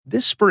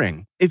This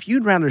spring, if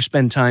you'd rather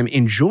spend time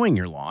enjoying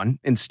your lawn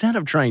instead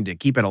of trying to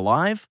keep it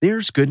alive,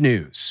 there's good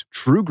news.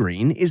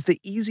 TruGreen is the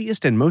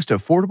easiest and most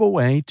affordable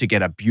way to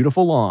get a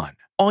beautiful lawn.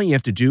 All you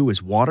have to do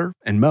is water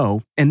and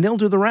mow, and they'll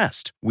do the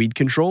rest. Weed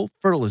control,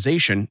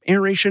 fertilization,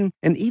 aeration,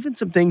 and even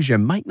some things you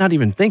might not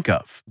even think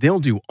of. They'll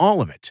do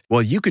all of it,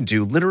 while you can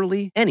do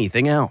literally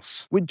anything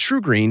else. With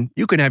TruGreen,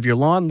 you can have your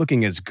lawn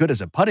looking as good as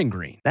a putting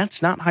green.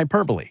 That's not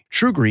hyperbole.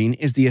 TruGreen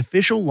is the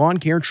official lawn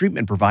care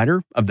treatment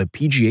provider of the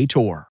PGA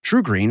Tour.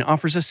 TruGreen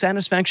offers a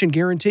satisfaction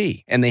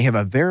guarantee, and they have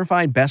a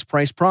verified best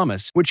price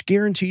promise, which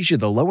guarantees you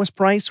the lowest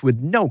price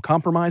with no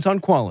compromise on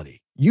quality.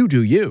 You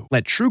do you.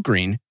 Let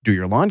TruGreen do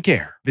your lawn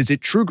care. Visit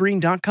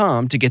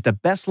TruGreen.com to get the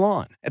best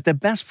lawn at the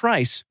best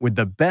price with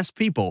the best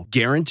people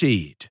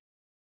guaranteed.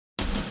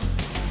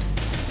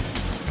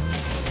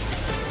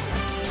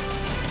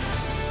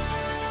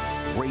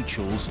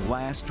 Rachel's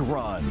last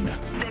run.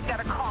 They've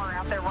got a car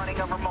out there running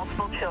over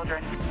multiple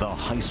children. The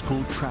high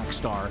school track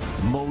star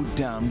mowed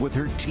down with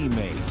her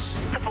teammates.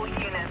 The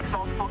police units,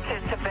 multiple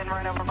kids have been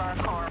run over by a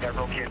car.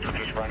 Several kids were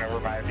just run over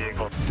by a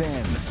vehicle.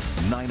 Then,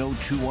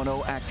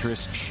 90210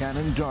 actress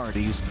Shannon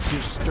Doherty's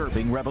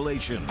disturbing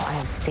revelation. I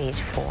have stage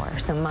 4,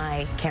 so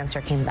my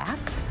cancer came back.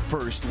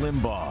 First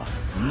Limbaugh,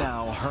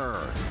 now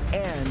her.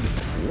 And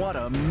what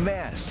a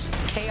mess.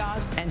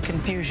 Chaos and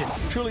confusion.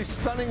 Truly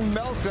stunning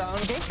meltdown.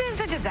 This is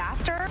a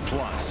disaster.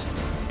 Plus,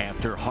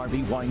 after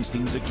Harvey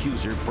Weinstein's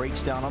accuser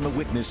breaks down on the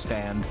witness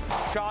stand.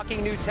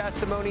 Shocking new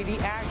testimony. The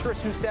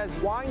actress who says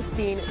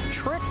Weinstein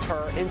tricked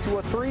her into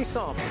a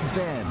threesome.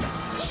 Then,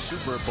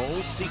 Super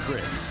Bowl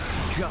secrets.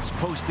 Just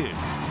posted.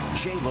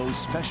 J-Lo's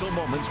special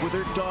moments with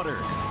her daughter.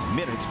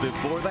 Minutes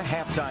before the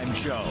halftime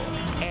show.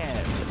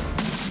 And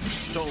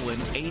stolen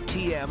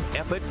ATM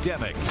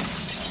epidemic.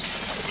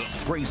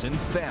 The brazen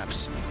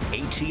thefts.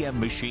 ATM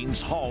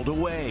machines hauled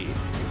away.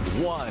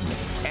 One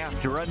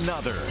after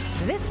another.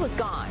 This was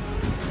gone.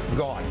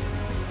 Gone.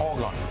 All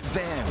gone.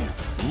 Then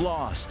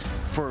lost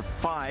for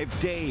 5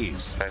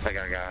 days. I think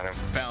I got him.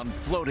 Found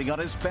floating on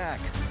his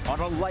back on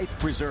a life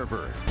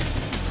preserver.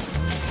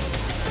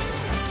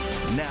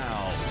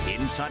 Now,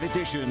 Inside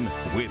Edition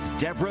with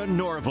Deborah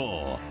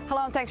Norville.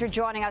 Hello and thanks for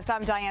joining us.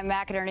 I'm Diane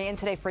McInerney, in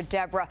today for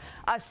Deborah.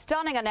 A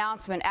stunning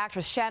announcement.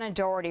 Actress Shannon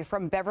Doherty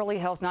from Beverly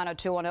Hills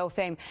 90210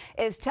 fame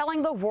is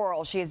telling the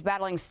world she is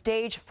battling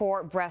stage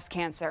 4 breast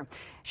cancer.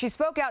 She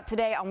spoke out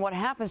today on what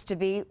happens to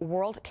be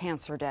World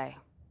Cancer Day.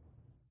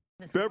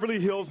 Beverly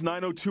Hills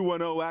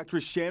 90210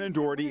 actress Shannon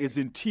Doherty is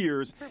in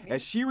tears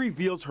as she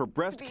reveals her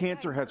breast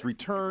cancer has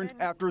returned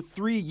after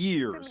 3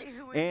 years,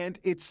 and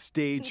it's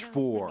stage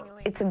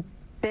 4. It's a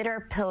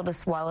bitter pill to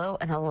swallow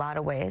in a lot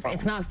of ways.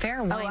 It's not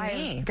fair. Why me?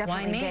 I have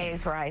definitely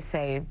days where I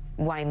say,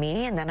 why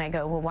me? And then I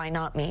go, well, why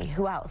not me?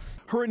 Who else?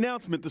 Her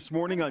announcement this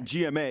morning on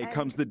GMA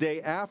comes the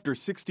day after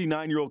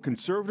 69-year-old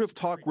conservative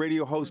talk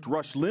radio host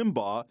Rush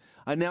Limbaugh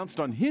announced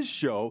on his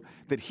show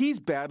that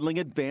he's battling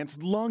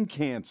advanced lung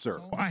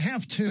cancer. I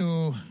have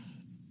to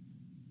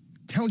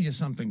tell you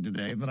something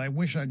today that I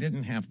wish I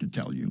didn't have to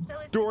tell you.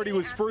 Doherty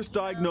was first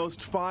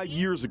diagnosed 5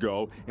 years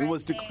ago and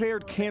was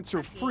declared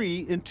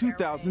cancer-free in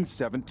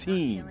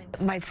 2017.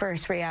 My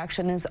first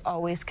reaction is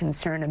always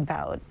concern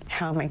about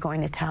how am I going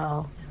to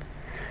tell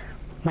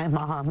my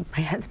mom,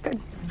 my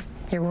husband.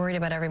 You're worried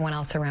about everyone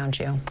else around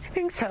you. I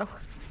think so.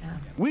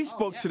 We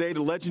spoke today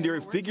to legendary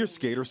figure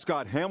skater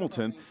Scott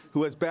Hamilton,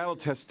 who has battled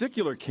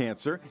testicular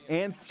cancer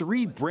and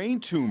 3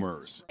 brain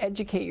tumors.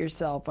 Educate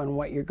yourself on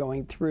what you're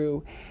going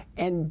through,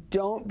 and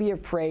don't be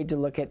afraid to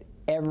look at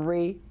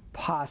every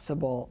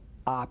possible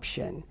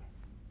option.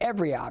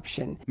 Every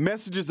option.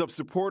 Messages of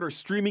support are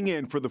streaming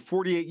in for the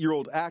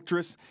 48-year-old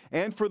actress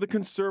and for the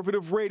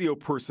conservative radio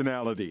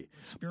personality.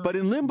 But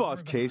in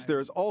Limbaugh's case, there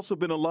has also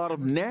been a lot of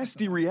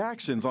nasty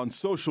reactions on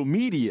social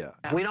media.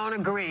 We don't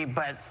agree,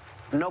 but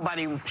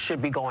nobody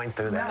should be going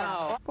through that.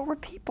 No. But we're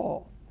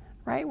people,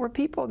 right? We're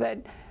people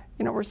that,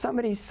 we're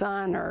somebody's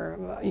son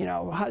or,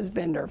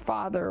 husband or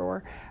father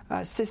or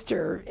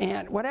sister,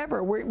 aunt,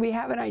 whatever. We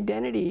have an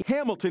identity.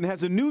 Hamilton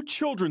has a new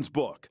children's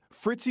book,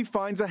 Fritzy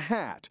Finds a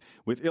Hat,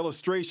 with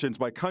illustrations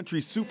by country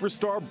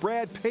superstar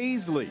Brad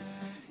Paisley.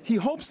 He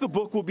hopes the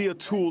book will be a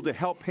tool to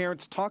help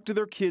parents talk to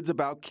their kids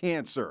about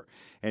cancer.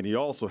 And he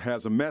also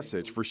has a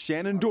message for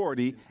Shannon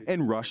Doherty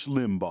and Rush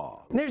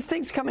Limbaugh. There's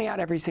things coming out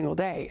every single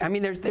day. I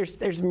mean,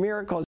 there's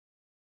miracles.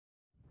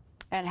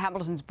 And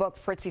Hamilton's book,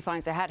 Fritzy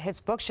Finds a Hat,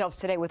 hits bookshelves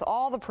today with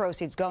all the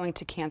proceeds going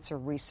to cancer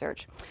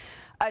research.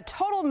 A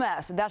total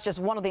mess. That's just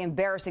one of the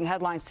embarrassing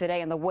headlines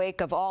today in the wake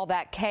of all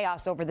that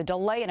chaos over the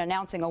delay in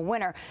announcing a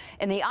winner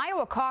in the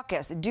Iowa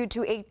caucus due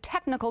to a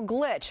technical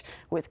glitch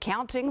with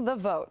counting the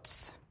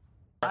votes.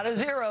 A lot of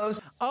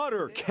zeros.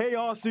 Utter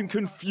chaos and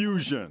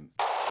confusion.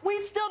 We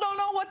still don't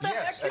know what the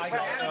heck is going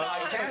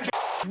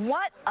on.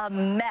 What a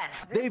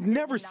mess. They've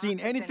never seen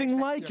anything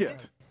like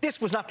it.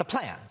 This was not the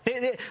plan.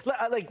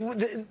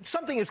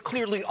 Something is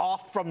clearly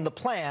off from the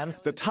plan.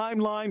 The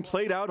timeline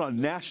played out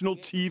on national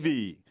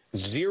TV.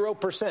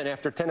 0%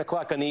 after 10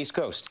 o'clock on the East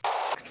Coast.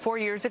 4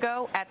 years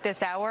ago, at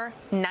this hour,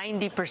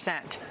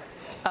 90%.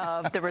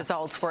 of the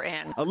results were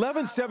in.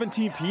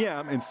 11:17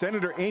 p.m. and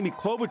Senator Amy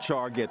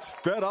Klobuchar gets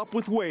fed up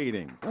with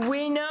waiting.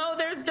 We know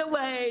there's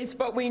delays,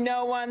 but we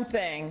know one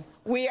thing.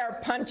 We are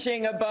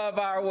punching above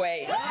our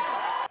weight.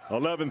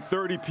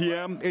 11:30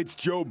 p.m., it's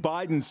Joe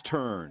Biden's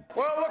turn.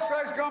 Well, it looks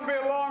like it's going to be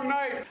a long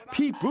night.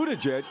 Pete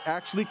Buttigieg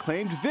actually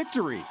claimed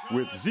victory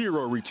with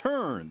 0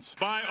 returns.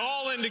 By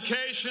all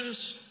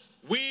indications,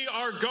 we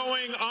are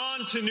going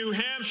on to New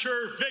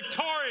Hampshire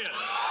victorious.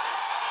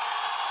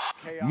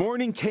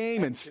 Morning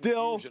came and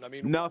still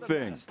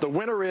nothing. The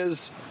winner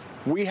is,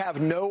 we have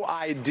no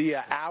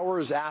idea,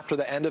 hours after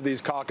the end of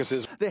these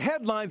caucuses. The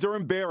headlines are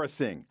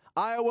embarrassing.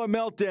 Iowa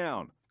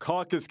meltdown,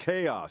 caucus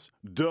chaos,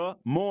 Des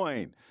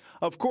Moines.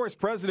 Of course,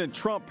 President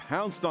Trump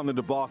pounced on the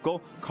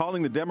debacle,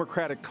 calling the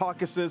Democratic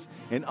caucuses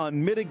an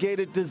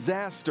unmitigated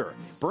disaster.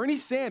 Bernie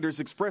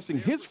Sanders expressing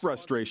his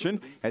frustration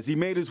as he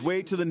made his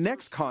way to the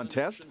next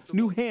contest,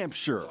 New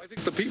Hampshire. I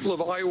think the people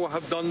of Iowa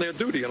have done their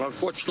duty, and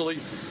unfortunately,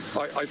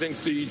 I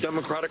think the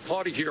Democratic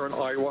Party here in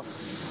Iowa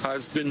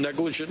has been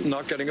negligent in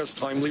not getting us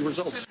timely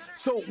results.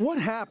 So what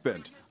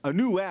happened? A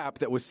new app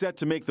that was set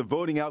to make the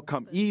voting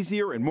outcome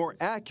easier and more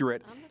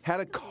accurate had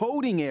a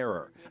coding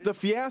error. The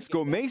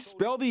fiasco may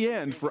spell the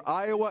end for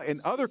Iowa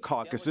and other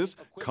caucuses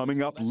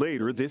coming up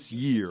later this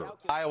year.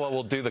 Iowa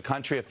will do the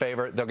country a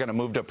favor. They're going to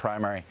move to a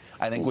primary.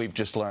 I think we've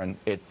just learned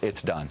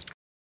it's done.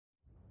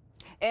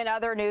 In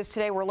other news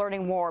today, we're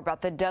learning more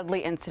about the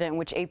deadly incident in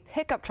which a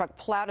pickup truck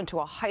plowed into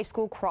a high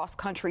school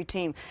cross-country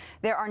team.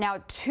 There are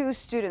now 2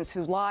 students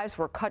whose lives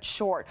were cut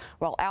short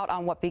while out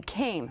on what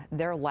became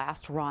their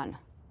last run.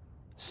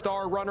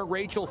 Star runner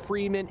Rachel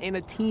Freeman and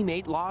a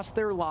teammate lost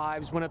their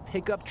lives when a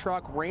pickup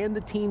truck ran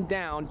the team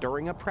down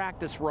during a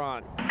practice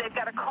run. They've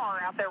got a car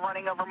out there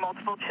running over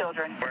multiple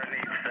children. We're going to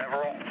need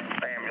several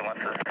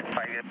ambulances. If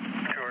I get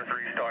 2 or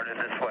 3 started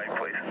this way,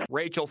 please.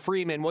 Rachel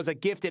Freeman was a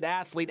gifted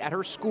athlete at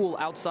her school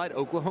outside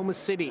Oklahoma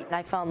City.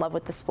 I fell in love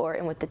with the sport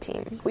and with the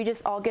team. We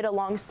just all get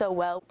along so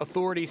well.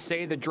 Authorities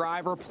say the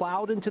driver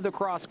plowed into the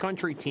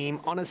cross-country team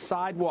on a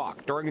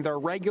sidewalk during their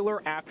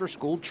regular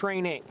after-school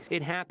training.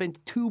 It happened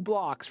 2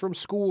 blocks from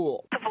school.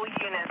 Multiple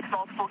units,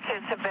 multiple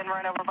kids have been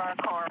run over by a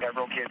car.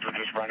 Several kids were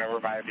just run over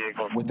by a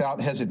vehicle.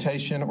 Without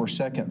hesitation or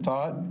second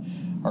thought,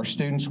 our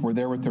students were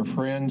there with their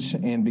friends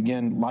and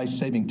began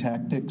life-saving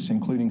tactics,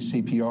 including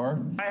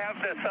CPR. I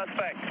have the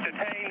suspect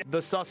detained.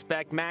 The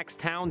suspect, Max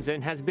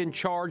Townsend, has been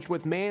charged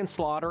with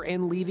manslaughter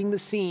and leaving the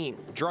scene.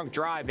 Drunk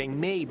driving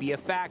may be a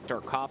factor,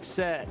 cops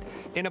said.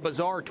 In a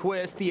bizarre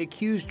twist, the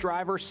accused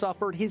driver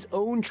suffered his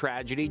own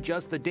tragedy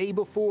just the day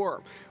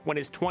before when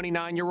his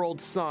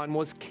 29-year-old son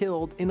was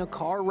killed in a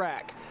car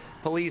wreck.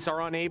 Police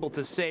are unable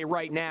to say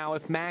right now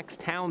if Max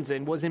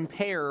Townsend was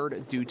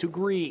impaired due to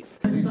grief.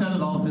 Has he said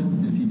at all if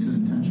he did it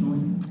intentionally?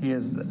 He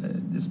is,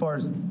 as far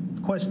as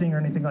questioning or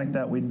anything like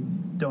that, we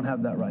don't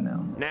have that right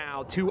now.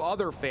 Now, 2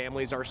 other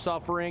families are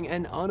suffering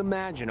an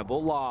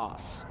unimaginable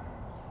loss.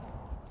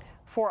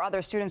 4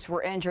 other students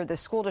were injured. The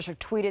school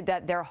district tweeted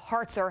that their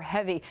hearts are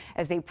heavy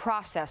as they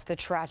process the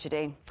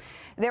tragedy.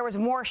 There was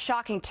more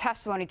shocking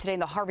testimony today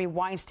in the Harvey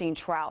Weinstein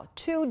trial.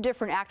 2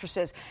 different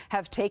actresses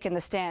have taken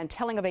the stand,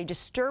 telling of a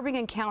disturbing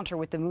encounter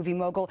with the movie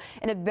mogul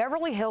in a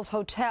Beverly Hills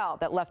hotel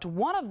that left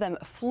one of them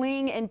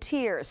fleeing in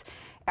tears.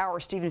 Our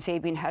Stephen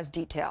Fabian has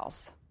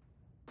details.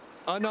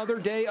 Another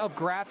day of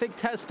graphic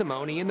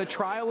testimony in the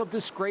trial of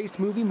disgraced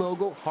movie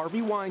mogul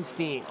Harvey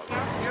Weinstein.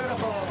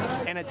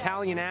 An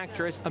Italian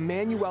actress,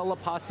 Emanuela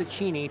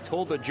Pastaccini,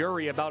 told the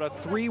jury about a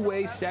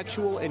 3-way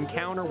sexual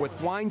encounter with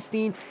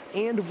Weinstein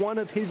and one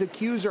of his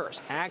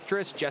accusers,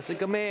 actress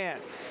Jessica Mann.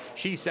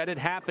 She said it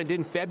happened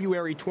in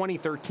February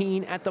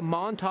 2013 at the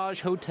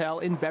Montage Hotel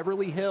in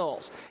Beverly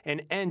Hills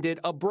and ended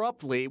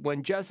abruptly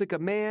when Jessica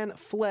Mann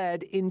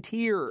fled in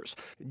tears.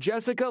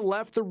 Jessica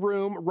left the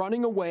room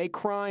running away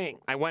crying.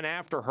 I went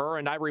after her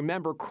and I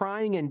remember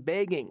crying and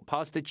begging,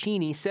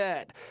 Pastaccini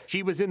said.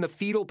 She was in the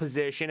fetal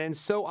position and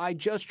so I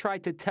just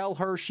tried to tell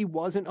her she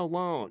wasn't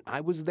alone.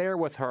 I was there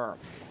with her.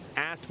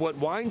 Asked what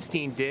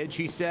Weinstein did,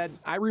 she said,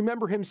 I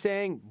remember him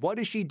saying, "What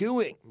is she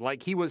doing?"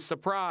 like he was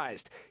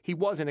surprised. He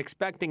wasn't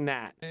expecting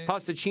that.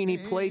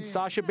 Pastaccini played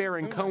Sacha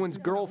Baron Cohen's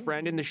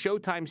girlfriend in the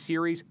Showtime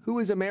series Who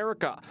is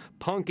America,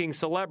 punking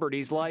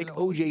celebrities like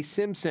O.J.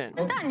 Simpson.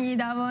 She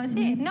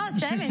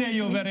said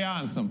you're very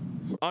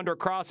handsome. Under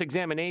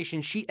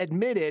cross-examination, she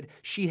admitted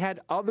she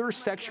had other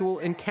sexual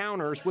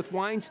encounters with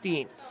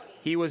Weinstein.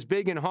 He was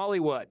big in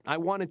Hollywood. I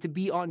wanted to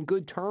be on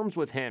good terms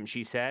with him,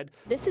 she said.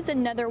 This is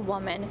another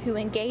woman who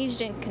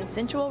engaged in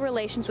consensual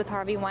relations with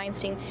Harvey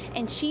Weinstein,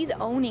 and she's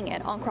owning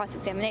it on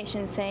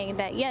cross-examination, saying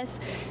that,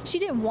 yes, she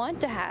didn't want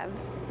to have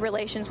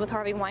relations with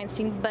Harvey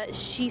Weinstein, but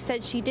she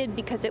said she did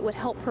because it would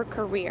help her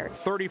career.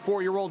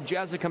 34-year-old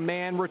Jessica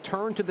Mann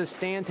returned to the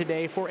stand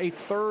today for a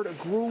 3rd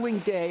grueling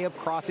day of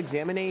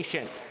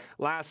cross-examination.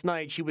 Last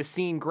night, she was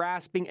seen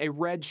grasping a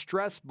red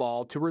stress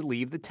ball to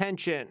relieve the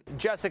tension.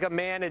 Jessica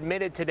Mann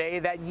admitted today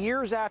that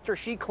years after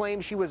she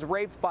claimed she was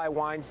raped by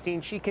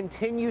Weinstein, she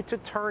continued to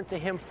turn to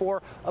him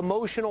for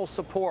emotional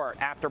support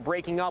after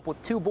breaking up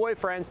with 2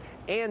 boyfriends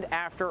and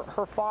after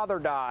her father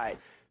died.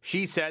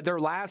 She said their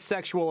last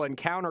sexual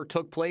encounter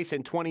took place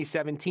in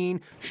 2017,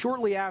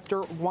 shortly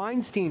after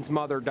Weinstein's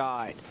mother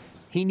died.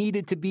 He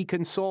needed to be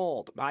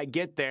consoled. I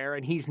get there,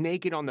 and he's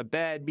naked on the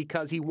bed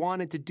because he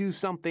wanted to do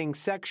something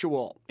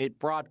sexual. It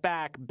brought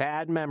back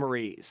bad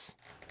memories.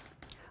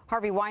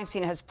 Harvey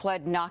Weinstein has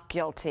pled not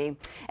guilty.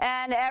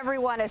 And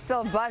everyone is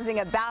still buzzing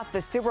about the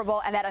Super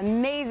Bowl and that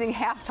amazing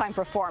halftime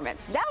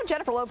performance. Now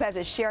Jennifer Lopez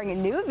is sharing a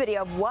new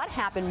video of what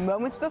happened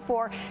moments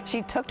before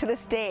she took to the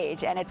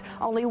stage. And it's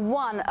only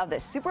one of the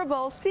Super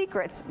Bowl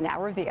secrets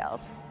now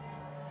revealed.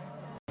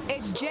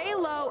 It's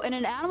J-Lo in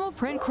an animal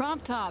print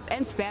crop top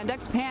and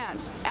spandex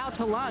pants, out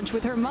to lunch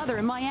with her mother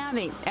in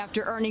Miami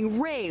after earning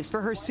raves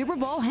for her Super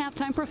Bowl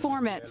halftime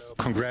performance.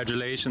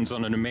 Congratulations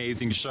on an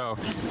amazing show.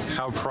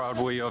 How proud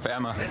were you of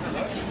Emma?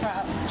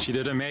 She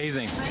did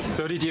amazing.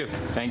 So did you.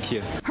 Thank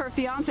you. Her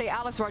fiancé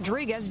Alex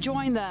Rodriguez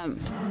joined them.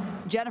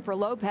 Jennifer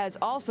Lopez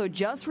also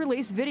just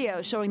released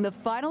video showing the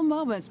final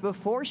moments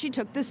before she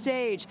took the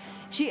stage.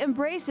 She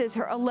embraces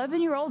her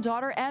 11-year-old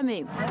daughter,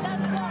 Emmy,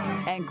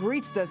 and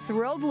greets the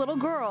thrilled little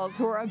girls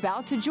who are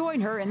about to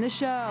join her in the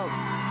show.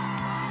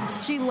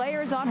 She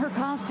layers on her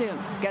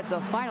costumes, gets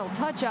a final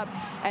touch-up,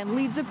 and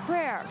leads a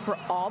prayer for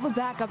all the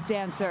backup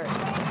dancers.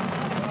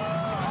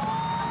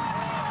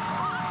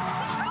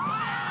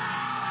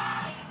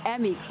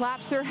 Emmy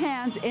claps her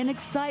hands in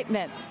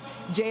excitement.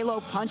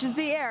 J-Lo punches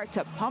the air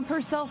to pump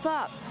herself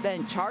up,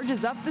 then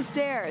charges up the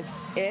stairs.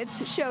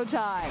 It's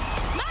showtime.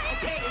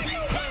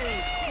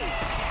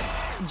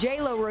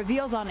 J-Lo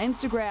reveals on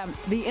Instagram,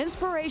 the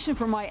inspiration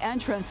for my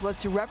entrance was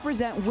to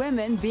represent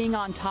women being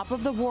on top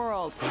of the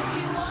world.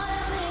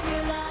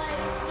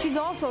 She's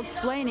also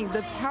explaining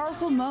the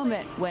powerful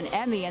moment when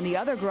Emmy and the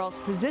other girls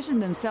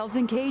positioned themselves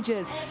in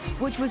cages,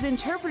 which was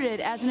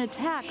interpreted as an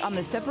attack on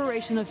the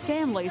separation of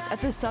families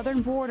at the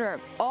southern border.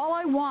 All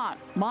I want,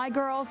 my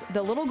girls,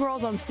 the little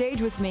girls on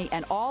stage with me,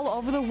 and all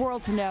over the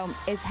world to know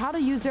is how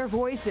to use their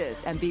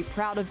voices and be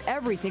proud of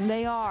everything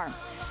they are.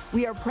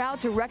 We are proud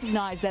to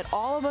recognize that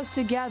all of us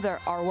together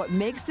are what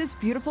makes this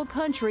beautiful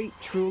country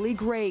truly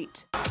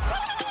great.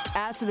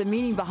 As to the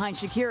meaning behind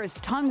Shakira's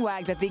tongue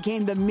wag that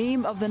became the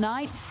meme of the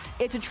night,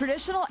 it's a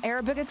traditional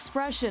Arabic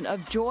expression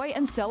of joy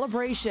and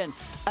celebration,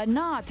 a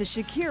nod to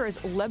Shakira's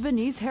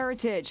Lebanese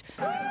heritage.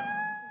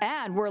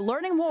 And we're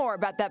learning more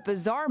about that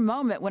bizarre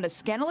moment when a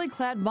scantily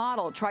clad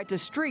model tried to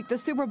streak the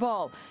Super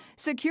Bowl.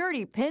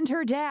 Security pinned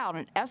her down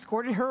and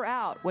escorted her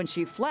out when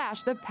she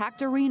flashed the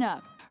packed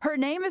arena. Her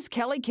name is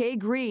Kelly Kay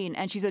Green,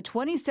 and she's a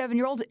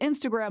 27-year-old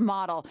Instagram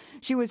model.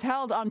 She was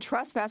held on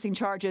trespassing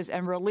charges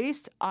and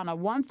released on a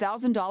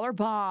 $1,000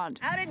 bond.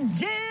 Out of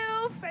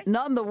jail!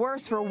 None the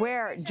worse for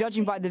wear,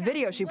 judging by the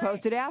video she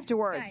posted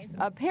afterwards.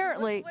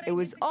 Apparently, it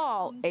was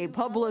all a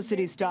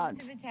publicity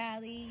stunt.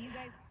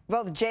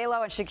 Both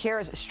J-Lo and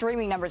Shakira's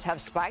streaming numbers have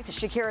spiked.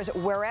 Shakira's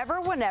Wherever,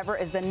 Whenever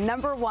is the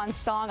 #1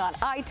 song on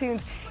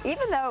iTunes,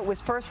 even though it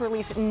was first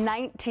released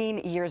 19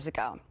 years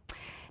ago.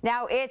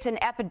 Now, it's an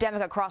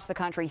epidemic across the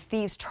country,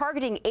 thieves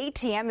targeting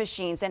ATM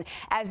machines. And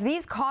as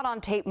these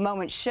caught-on-tape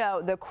moments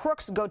show, the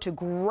crooks go to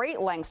great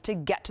lengths to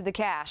get to the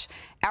cash.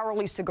 Our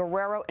Lisa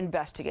Guerrero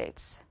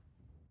investigates.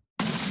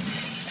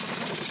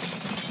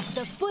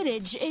 The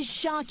footage is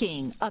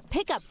shocking. A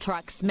pickup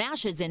truck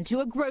smashes into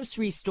a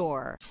grocery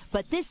store.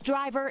 But this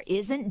driver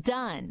isn't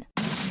done.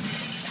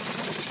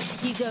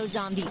 He goes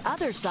on the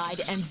other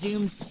side and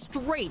zooms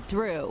straight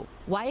through.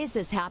 Why is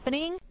this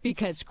happening?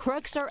 Because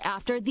crooks are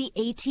after the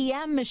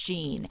ATM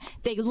machine.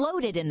 They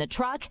load it in the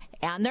truck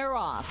and they're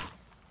off.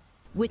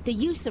 With the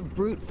use of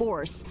brute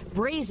force,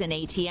 brazen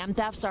ATM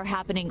thefts are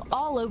happening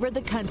all over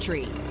the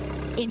country.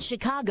 In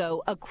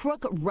Chicago, a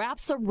crook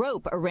wraps a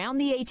rope around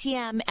the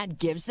ATM and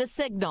gives the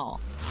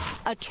signal.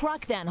 A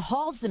truck then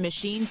hauls the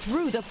machine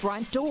through the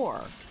front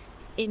door.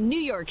 In New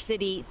York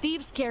City,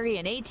 thieves carry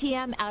an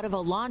ATM out of a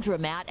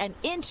laundromat and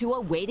into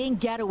a waiting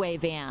getaway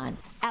van.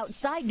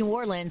 Outside New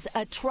Orleans,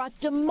 a truck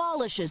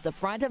demolishes the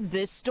front of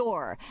this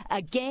store.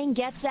 A gang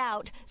gets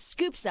out,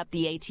 scoops up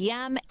the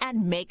ATM,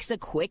 and makes a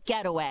quick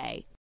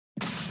getaway.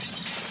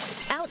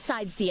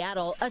 Outside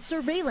Seattle, a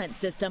surveillance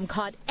system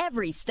caught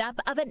every step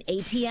of an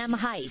ATM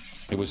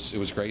heist. It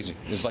was crazy.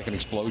 It was like an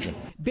explosion.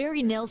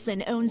 Barry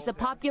Nilsson owns the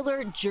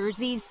popular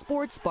Jersey's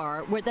sports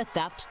bar where the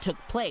theft took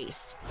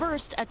place.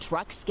 First, a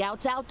truck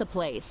scouts out the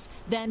place.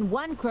 Then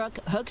one crook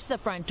hooks the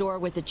front door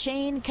with a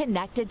chain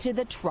connected to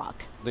the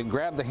truck. They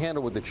grabbed the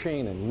handle with the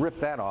chain and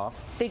ripped that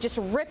off. They just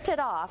ripped it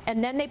off,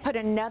 and then they put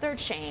another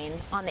chain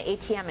on the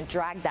ATM and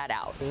dragged that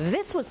out.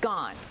 This was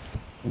gone.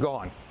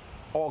 Gone.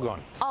 All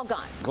gone. All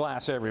gone.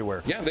 Glass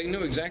everywhere. Yeah, they knew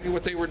exactly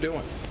what they were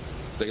doing.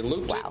 They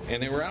looped it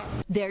and they were out.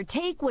 Their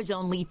take was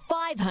only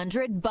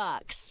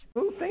 $500.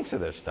 Who thinks of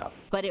this stuff?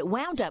 But it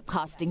wound up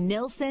costing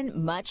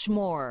Nilsson much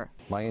more.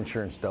 My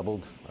insurance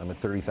doubled. I'm at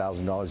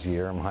 $30,000 a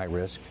year. I'm high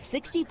risk.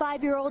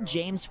 65-year-old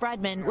James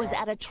Fredman was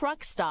at a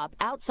truck stop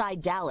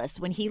outside Dallas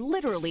when he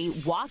literally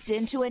walked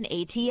into an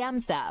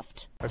ATM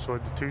theft. I saw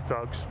the two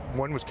thugs.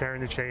 One was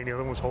carrying the chain, the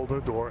other one was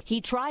holding the door.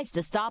 He tries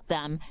to stop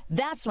them.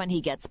 That's when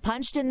he gets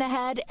punched in the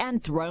head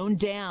and thrown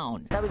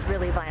down. That was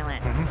really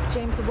violent.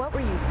 James, what were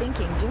you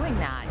thinking doing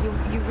that?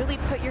 You really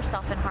put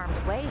yourself in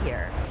harm's way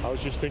here. I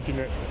was just thinking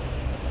that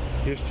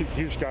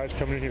here's guys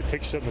coming in here,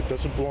 take something that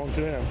doesn't belong to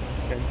them,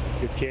 and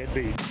it can't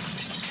be.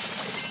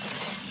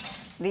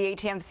 The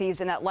ATM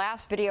thieves in that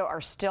last video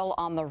are still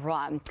on the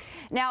run.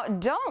 Now,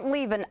 don't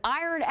leave an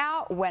iron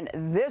out when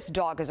this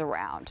dog is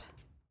around.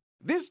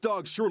 This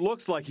dog sure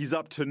looks like he's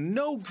up to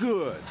no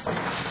good.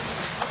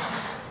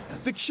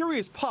 The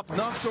curious pup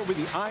knocks over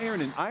the iron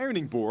and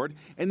ironing board,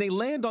 and they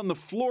land on the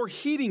floor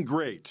heating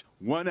grate.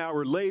 1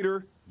 hour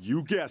later,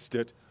 you guessed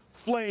it,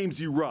 flames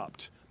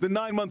erupt. The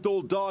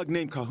 9-month-old dog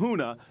named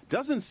Kahuna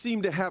doesn't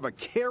seem to have a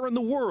care in the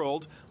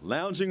world,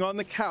 lounging on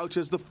the couch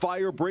as the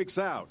fire breaks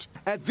out.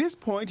 At this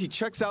point, he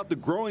checks out the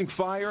growing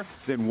fire,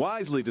 then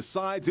wisely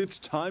decides it's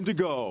time to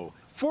go.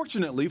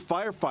 Fortunately,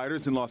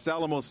 firefighters in Los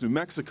Alamos, New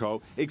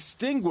Mexico,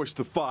 extinguished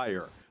the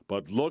fire.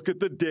 But look at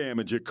the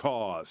damage it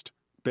caused.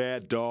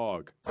 Bad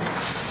dog.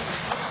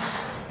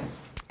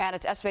 And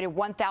it's estimated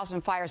 1,000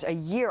 fires a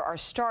year are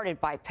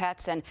started by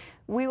pets. And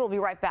we will be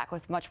right back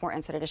with much more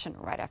Inside Edition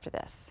right after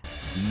this.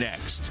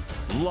 Next,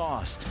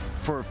 lost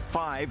for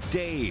 5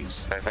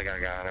 days. I think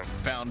I got him.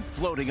 Found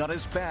floating on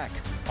his back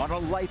on a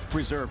life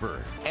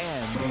preserver.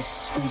 And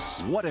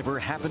whatever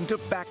happened to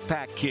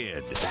Backpack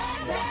Kid?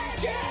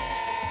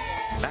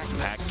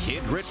 Backpack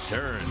Kid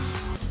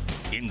returns.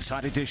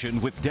 Inside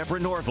Edition with Deborah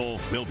Norville.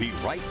 We'll be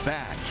right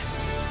back.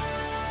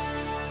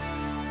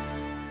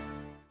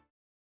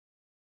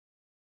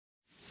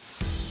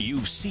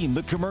 You've seen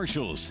the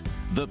commercials.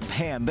 The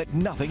pan that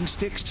nothing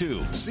sticks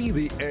to. See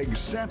the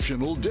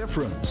exceptional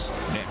difference.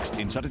 Next,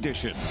 Inside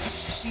Edition.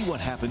 See what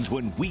happens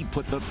when we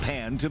put the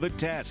pan to the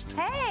test.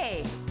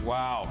 Hey!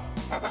 Wow.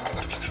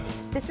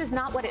 This is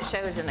not what it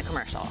shows in the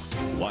commercial.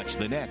 Watch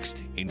the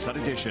next Inside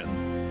Edition.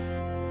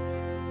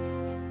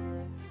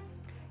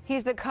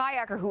 He's the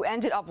kayaker who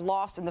ended up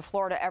lost in the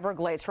Florida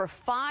Everglades for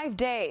 5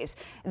 days.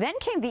 Then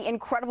came the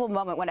incredible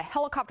moment when a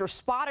helicopter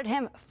spotted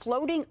him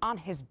floating on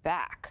his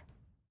back.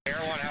 Air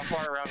One, how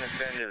far around this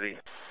bend is he?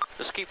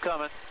 Just keep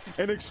coming.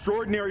 An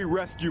extraordinary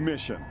rescue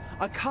mission.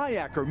 A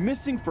kayaker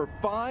missing for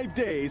 5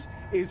 days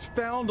is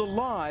found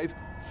alive,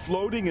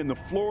 floating in the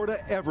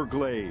Florida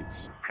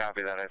Everglades.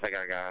 Copy that. I think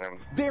I got him.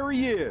 There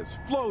he is,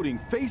 floating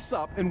face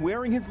up and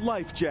wearing his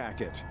life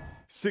jacket.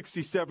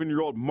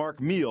 67-year-old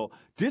Mark Meal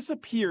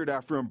disappeared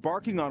after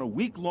embarking on a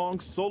week-long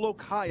solo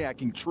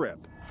kayaking trip.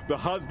 The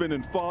husband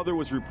and father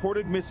was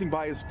reported missing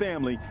by his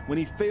family when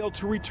he failed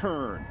to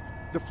return.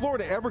 The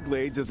Florida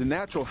Everglades is a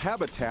natural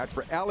habitat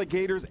for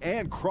alligators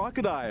and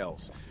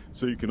crocodiles,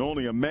 so you can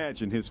only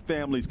imagine his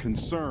family's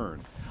concern.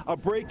 A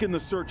break in the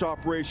search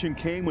operation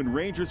came when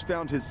rangers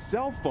found his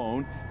cell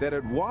phone that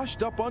had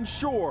washed up on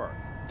shore.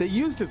 They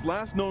used his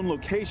last known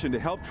location to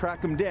help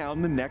track him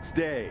down the next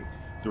day.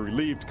 The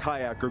relieved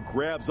kayaker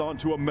grabs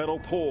onto a metal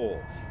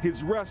pole.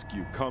 His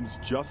rescue comes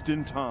just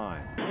in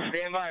time.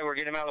 Stand by, we're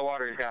getting him out of the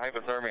water. He's got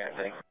hypothermia, I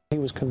think. He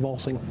was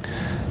convulsing.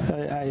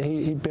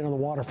 He'd been on the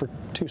water for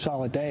 2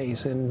 solid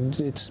days, and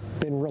it's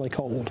been really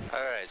cold. All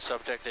right,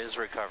 subject is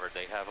recovered.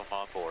 They have him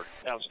on board.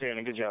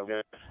 Outstanding. Good job,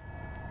 guys.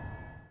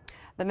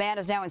 The man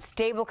is now in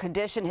stable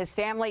condition. His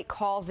family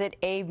calls it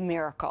a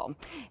miracle.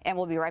 And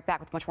we'll be right back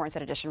with much more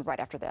Inside Edition right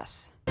after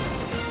this.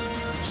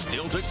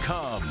 Still to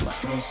come.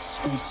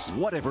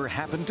 Whatever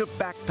happened to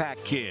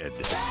Backpack Kid?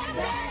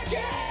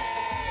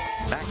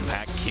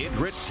 Backpack Kid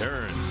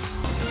returns.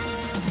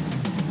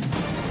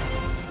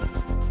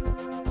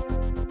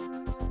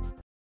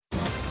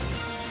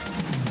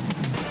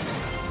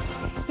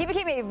 He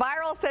became a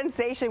viral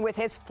sensation with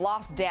his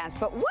floss dance,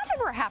 but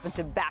whatever happened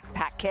to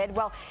Backpack Kid?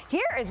 Well,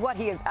 here is what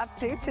he is up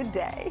to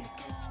today.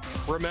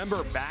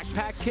 Remember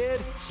Backpack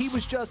Kid? He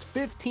was just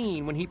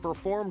 15 when he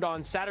performed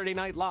on Saturday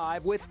Night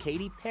Live with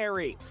Katy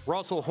Perry.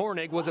 Russell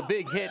Hornig was a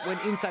big hit when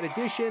Inside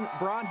Edition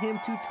brought him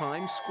to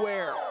Times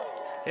Square.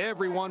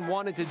 Everyone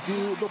wanted to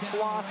do the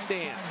floss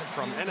dance,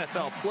 from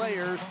NFL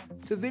players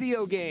to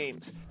video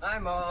games. Hi,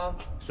 Mom.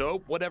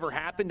 So, whatever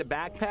happened to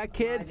Backpack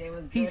Kid?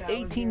 He's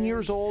 18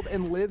 years old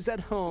and lives at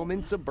home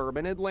in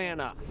suburban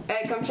Atlanta.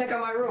 Hey, come check out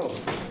my room.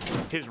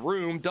 His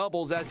room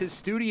doubles as his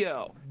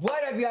studio.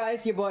 What up, y'all?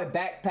 It's your boy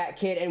Backpack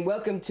Kid, and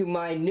welcome to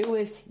my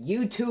newest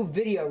YouTube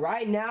video.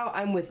 Right now,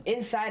 I'm with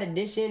Inside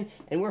Edition,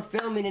 and we're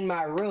filming in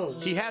my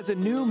room. He has a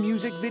new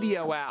music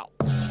video out.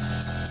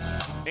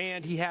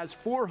 And he has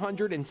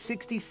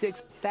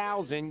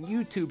 466,000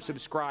 YouTube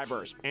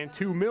subscribers and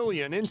 2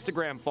 million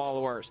Instagram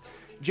followers,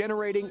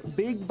 generating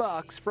big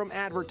bucks from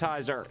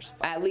advertisers.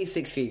 At least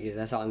 6 figures,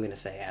 that's all I'm gonna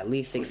say. At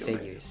least 6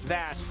 figures.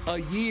 That's a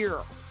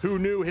year. Who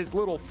knew his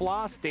little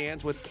floss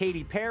dance with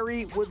Katy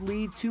Perry would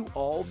lead to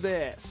all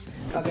this?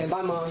 Okay,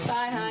 bye, Mom.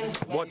 Bye, hon.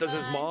 What does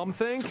his mom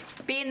think?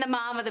 Being the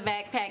mom of the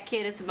Backpack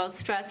Kid is the most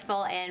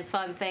stressful and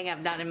fun thing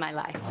I've done in my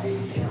life.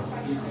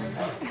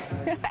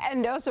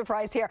 And no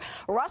surprise here,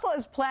 Russell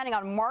is planning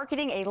on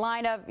marketing a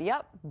line of,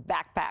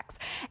 backpacks.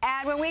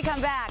 And when we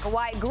come back,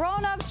 why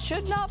grown-ups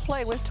should not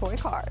play with toy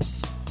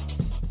cars.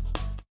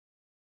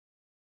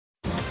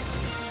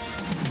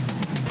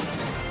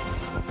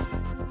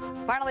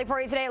 Finally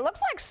for you today, it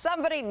looks like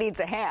somebody needs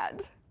a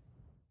hand.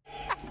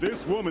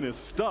 This woman is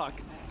stuck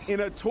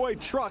in a toy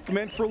truck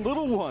meant for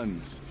little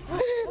ones.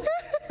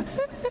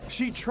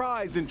 She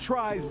tries and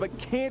tries but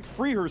can't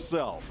free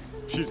herself.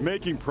 She's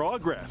making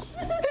progress.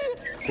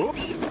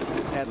 Oops.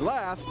 At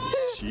last,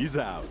 she's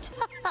out.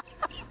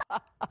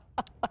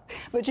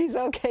 But she's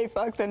okay,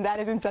 folks, and that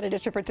is Inside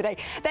Edition for today.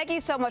 Thank you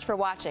so much for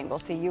watching. We'll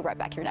see you right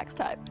back here next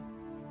time.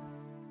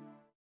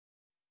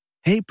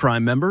 Hey,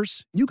 Prime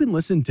members, you can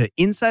listen to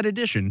Inside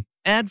Edition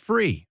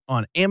ad-free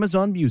on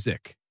Amazon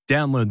Music.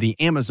 Download the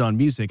Amazon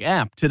Music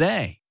app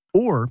today.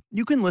 Or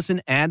you can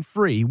listen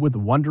ad-free with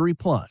Wondery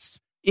Plus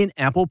in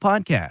Apple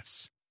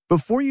Podcasts.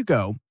 Before you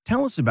go,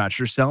 tell us about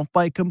yourself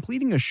by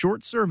completing a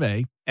short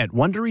survey at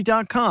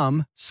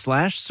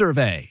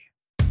Wondery.com/survey.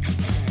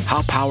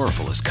 How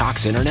powerful is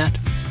Cox Internet?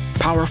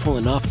 Powerful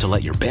enough to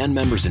let your band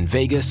members in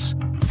Vegas,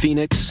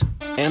 Phoenix,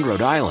 and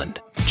Rhode Island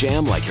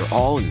jam like you're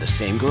all in the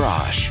same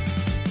garage.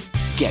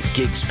 Get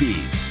gig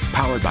speeds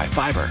powered by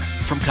fiber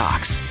from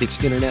Cox.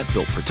 It's internet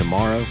built for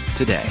tomorrow,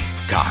 today.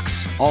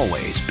 Cox,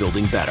 always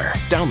building better.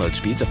 Download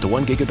speeds up to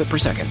 1 gigabit per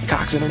second.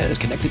 Cox Internet is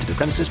connected to the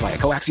premises via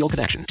coaxial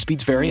connection.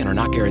 Speeds vary and are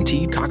not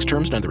guaranteed. Cox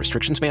terms and other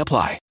restrictions may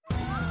apply.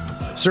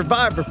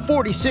 Survivor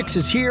 46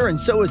 is here, and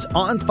so is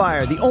On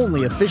Fire, the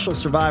only official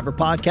Survivor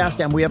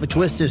podcast, and we have a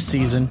twist this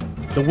season.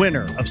 The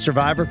winner of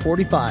Survivor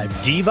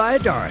 45, Dee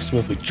Valladares,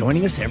 will be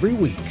joining us every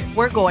week.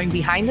 We're going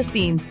behind the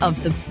scenes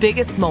of the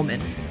biggest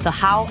moments, the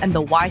how and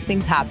the why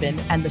things happen,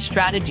 and the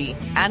strategy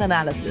and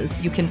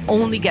analysis you can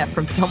only get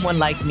from someone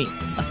like me,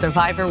 a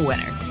Survivor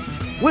winner.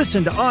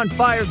 Listen to On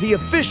Fire, the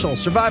official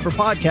Survivor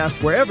podcast,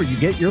 wherever you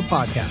get your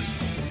podcasts.